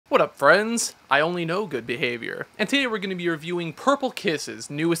What up, friends? I only know good behavior, and today we're going to be reviewing Purple Kiss's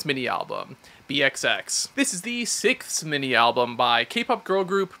newest mini-album, BXX. This is the 6th mini-album by K-pop girl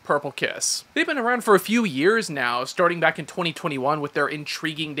group Purple Kiss. They've been around for a few years now, starting back in 2021 with their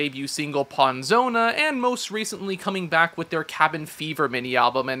intriguing debut single Ponzona, and most recently coming back with their Cabin Fever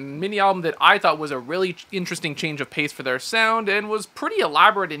mini-album, and mini-album that I thought was a really interesting change of pace for their sound, and was pretty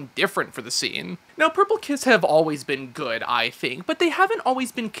elaborate and different for the scene. Now, Purple Kiss have always been good, I think, but they haven't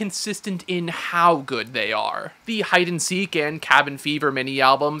always been consistent in how good they are. The Hide and Seek and Cabin Fever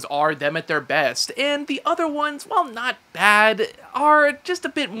mini-albums are them at their best, and the other ones, while not bad, are just a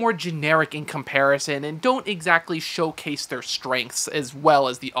bit more generic in comparison and don't exactly showcase their strengths as well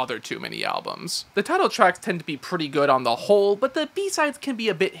as the other two mini-albums. The title tracks tend to be pretty good on the whole, but the B-sides can be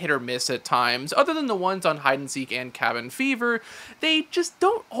a bit hit or miss at times. Other than the ones on Hide and Seek and Cabin Fever, they just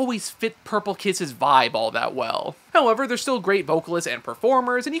don't always fit Purple Kiss's vibe all that well. However, they're still great vocalists and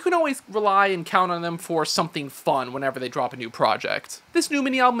performers, and you can always rely and count on them for something fun whenever they drop a new project. This new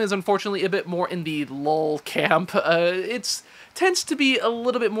mini-album is unfortunately a bit more in the lull camp. It tends to be a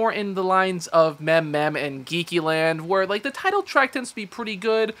little bit more in the lines of Mem Mem and Geeky Land, where like the title track tends to be pretty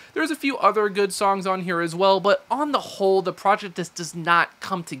good. There's a few other good songs on here as well, but on the whole, the project just does not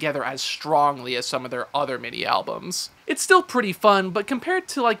come together as strongly as some of their other mini-albums. It's still pretty fun, but compared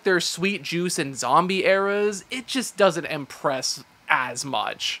to like their Sweet Juice and Zombie eras, it just doesn't impress as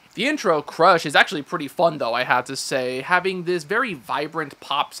much. The intro, Crush, is actually pretty fun though, I have to say, having this very vibrant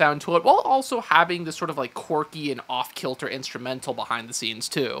pop sound to it, while also having this sort of like quirky and off-kilter instrumental behind the scenes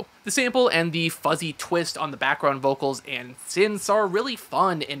too. The sample and the fuzzy twist on the background vocals and synths are really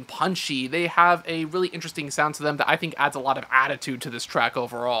fun and punchy. They have a really interesting sound to them that I think adds a lot of attitude to this track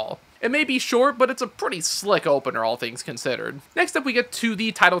overall. It may be short, but it's a pretty slick opener, all things considered. Next up, we get to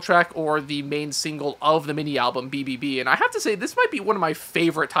the title track, or the main single of the mini-album, BBB, and I have to say, this might be one of my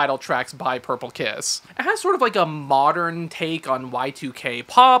favorite title tracks by Purple Kiss. It has sort of like a modern take on Y2K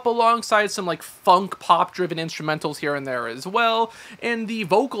pop, alongside some like funk pop-driven instrumentals here and there as well, and the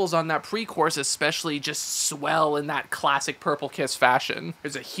vocals on that pre-chorus especially just swell in that classic Purple Kiss fashion.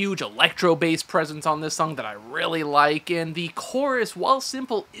 There's a huge electro bass presence on this song that I really like, and the chorus, while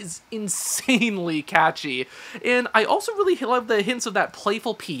simple, is insanely catchy, and I also really love the hints of that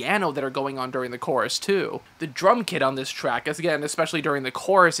playful piano that are going on during the chorus too. The drum kit on this track, as again, especially during the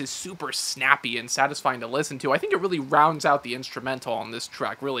chorus, is super snappy and satisfying to listen to. I think it really rounds out the instrumental on this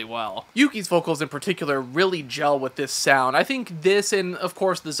track really well. Yuki's vocals in particular really gel with this sound. I think this, and of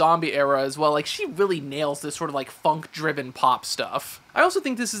course the Zombie era as well, like she really nails this sort of like funk-driven pop stuff. I also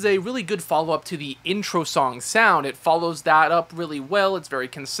think this is a really good follow-up to the intro song sound. It follows that up really well, it's very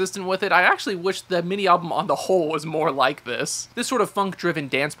consistent with it. I actually wish the mini-album on the whole was more like this. This sort of funk-driven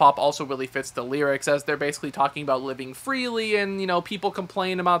dance pop also really fits the lyrics, as they're basically talking about living freely, and, you know, people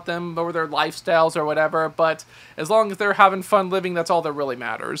complain about them or their lifestyles or whatever, but as long as they're having fun living, that's all that really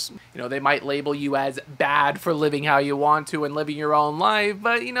matters. You know, they might label you as bad for living how you want to and living your own life,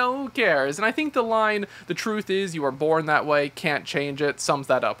 but, you know, who cares? And I think the line, "the truth is you were born that way, can't change it," sums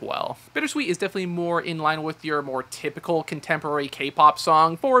that up well. Bittersweet is definitely more in line with your more typical contemporary K-pop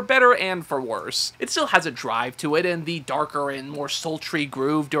song, for better and for worse. It still has a drive to it, and the darker and more sultry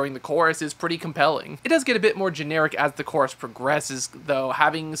groove during the chorus is pretty compelling. It does get a bit more generic as the chorus progresses, though,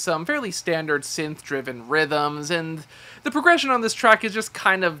 having some fairly standard synth-driven rhythms, and the progression on this track is just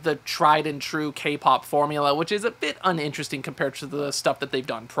kind of the tried and true K-pop formula, which is a bit uninteresting compared to the stuff that they've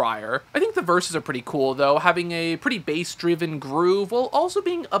done prior. I think the verses are pretty cool though, having a pretty bass-driven groove, while also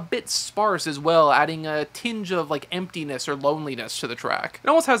being a bit sparse as well, adding a tinge of like emptiness or loneliness to the track. It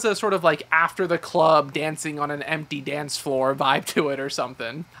almost has a sort of like after the club dancing on an empty dance floor vibe to it or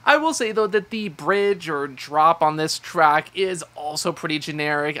something. I will say though that the bridge or drop on this track is also pretty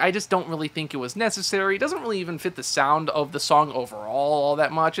generic. I just don't really think it was necessary. It doesn't really even fit the sound of the song overall all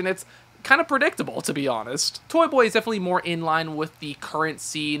that much, and it's kind of predictable, to be honest. Toy Boy is definitely more in line with the current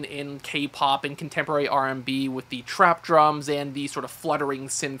scene in K-pop and contemporary R&B, with the trap drums and the sort of fluttering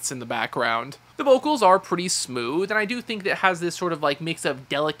synths in the background. The vocals are pretty smooth, and I do think that it has this sort of like mix of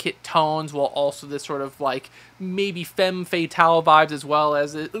delicate tones, while also this sort of like maybe femme fatale vibes, as well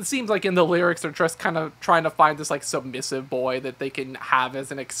as it seems like in the lyrics they're just kind of trying to find this like submissive boy that they can have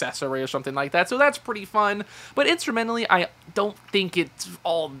as an accessory or something like that, so that's pretty fun. But instrumentally, I don't think it's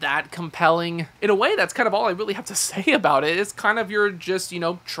all that compelling. In a way, that's kind of all I really have to say about it. It's kind of your just, you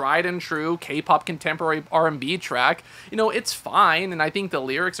know, tried and true K-pop contemporary R&B track. You know, it's fine, and I think the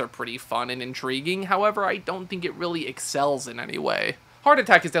lyrics are pretty fun and intriguing. However, I don't think it really excels in any way. Heart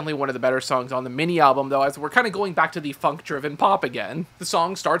Attack is definitely one of the better songs on the mini-album, though, as we're kind of going back to the funk-driven pop again. The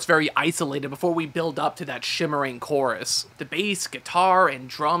song starts very isolated before we build up to that shimmering chorus. The bass, guitar, and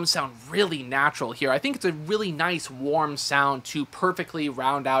drums sound really natural here. I think it's a really nice, warm sound to perfectly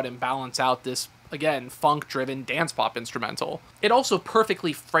round out and balance out this, again, funk-driven dance pop instrumental. It also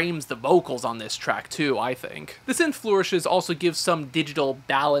perfectly frames the vocals on this track too, I think. The synth flourishes also give some digital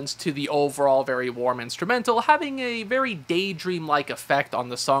balance to the overall very warm instrumental, having a very daydream-like effect on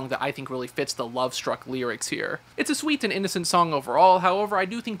the song that I think really fits the love-struck lyrics here. It's a sweet and innocent song overall, however, I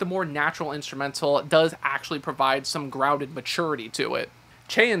do think the more natural instrumental does actually provide some grounded maturity to it.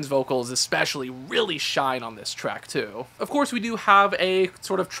 Chaein's vocals especially really shine on this track too. Of course, we do have a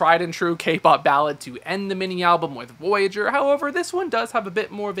sort of tried and true K-pop ballad to end the mini-album with Voyager, however, this one does have a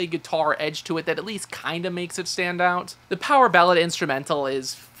bit more of a guitar edge to it that at least kinda makes it stand out. The power ballad instrumental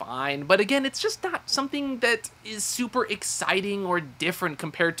is fine, but again, it's just not something that is super exciting or different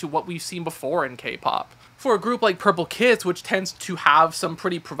compared to what we've seen before in K-pop. For a group like Purple Kiss, which tends to have some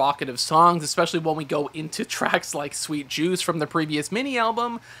pretty provocative songs, especially when we go into tracks like Sweet Juice from the previous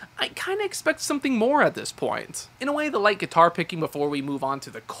mini-album, I kinda expect something more at this point. In a way, the light guitar picking before we move on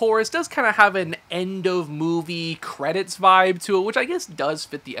to the chorus does kinda have an end-of-movie credits vibe to it, which I guess does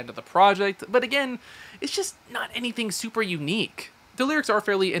fit the end of the project, but again, it's just not anything super unique. The lyrics are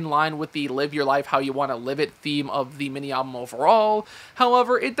fairly in line with the live your life how you want to live it theme of the mini-album overall.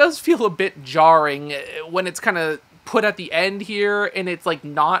 However, it does feel a bit jarring when it's kind of put at the end here and it's like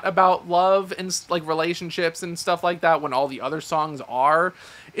not about love and like relationships and stuff like that when all the other songs are.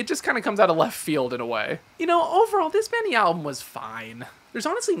 It just kind of comes out of left field in a way. You know, overall, this mini-album was fine. There's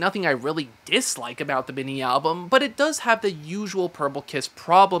honestly nothing I really dislike about the mini-album, but it does have the usual Purple Kiss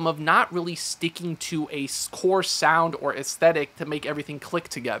problem of not really sticking to a core sound or aesthetic to make everything click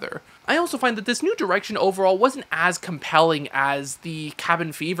together. I also find that this new direction overall wasn't as compelling as the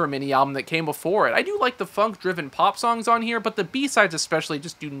Cabin Fever mini-album that came before it. I do like the funk-driven pop songs on here, but the B-sides especially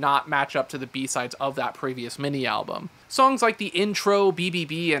just do not match up to the B-sides of that previous mini-album. Songs like the intro,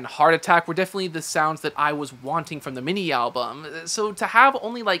 BBB, and Heart Attack were definitely the sounds that I was wanting from the mini-album, so to have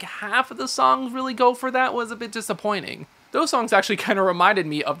only like half of the songs really go for that was a bit disappointing. Those songs actually kind of reminded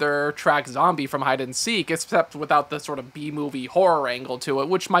me of their track Zombie from Hide and Seek, except without the sort of B-movie horror angle to it,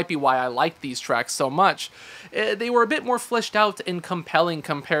 which might be why I liked these tracks so much. They were a bit more fleshed out and compelling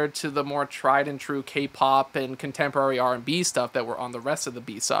compared to the more tried and true K-pop and contemporary R&B stuff that were on the rest of the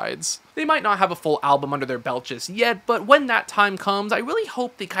B-sides. They might not have a full album under their belt just yet, but when that time comes, I really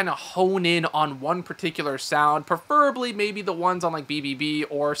hope they kind of hone in on one particular sound, preferably maybe the ones on like BBB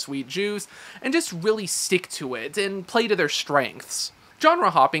or Sweet Juice, and just really stick to it and play to their strengths.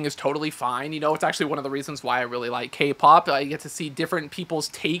 Genre hopping is totally fine, you know, it's actually one of the reasons why I really like K-pop. I get to see different people's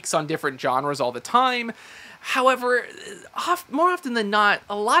takes on different genres all the time. However, more often than not,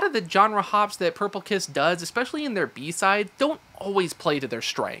 a lot of the genre hops that Purple Kiss does, especially in their B-sides, don't always play to their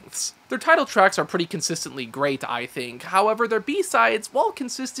strengths. Their title tracks are pretty consistently great, I think. However, their B-sides, while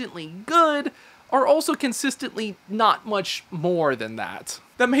consistently good, are also consistently not much more than that.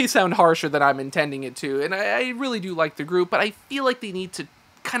 That may sound harsher than I'm intending it to, and I really do like the group, but I feel like they need to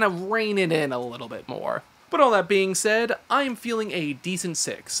kind of rein it in a little bit more. But all that being said, I am feeling a decent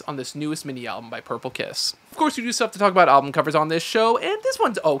 6 on this newest mini-album by Purple Kiss. Of course, we do still have to talk about album covers on this show, and this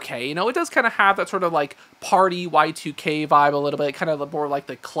one's okay, you know, it does kind of have that sort of like party Y2K vibe a little bit, kind of more like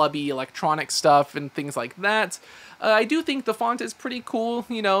the clubby electronic stuff and things like that. I do think the font is pretty cool,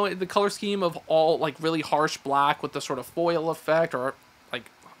 you know, the color scheme of all like really harsh black with the sort of foil effect, or like,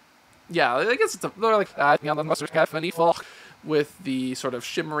 yeah, I guess it's with the sort of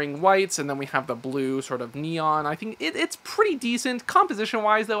shimmering whites, and then we have the blue sort of neon. I think it's pretty decent.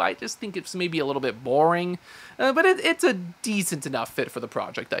 Composition-wise, though, I just think it's maybe a little bit boring, but it's a decent enough fit for the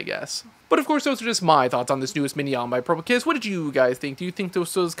project, I guess. But of course, those are just my thoughts on this newest mini-album by Purple Kiss. What did you guys think? Do you think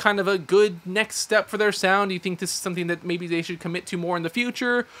this was kind of a good next step for their sound? Do you think this is something that maybe they should commit to more in the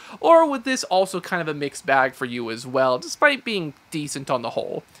future? Or would this also kind of a mixed bag for you as well, despite being decent on the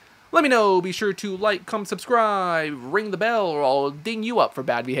whole? Let me know, be sure to like, comment, subscribe, ring the bell, or I'll ding you up for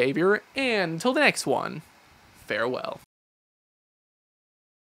bad behavior, and until the next one, farewell.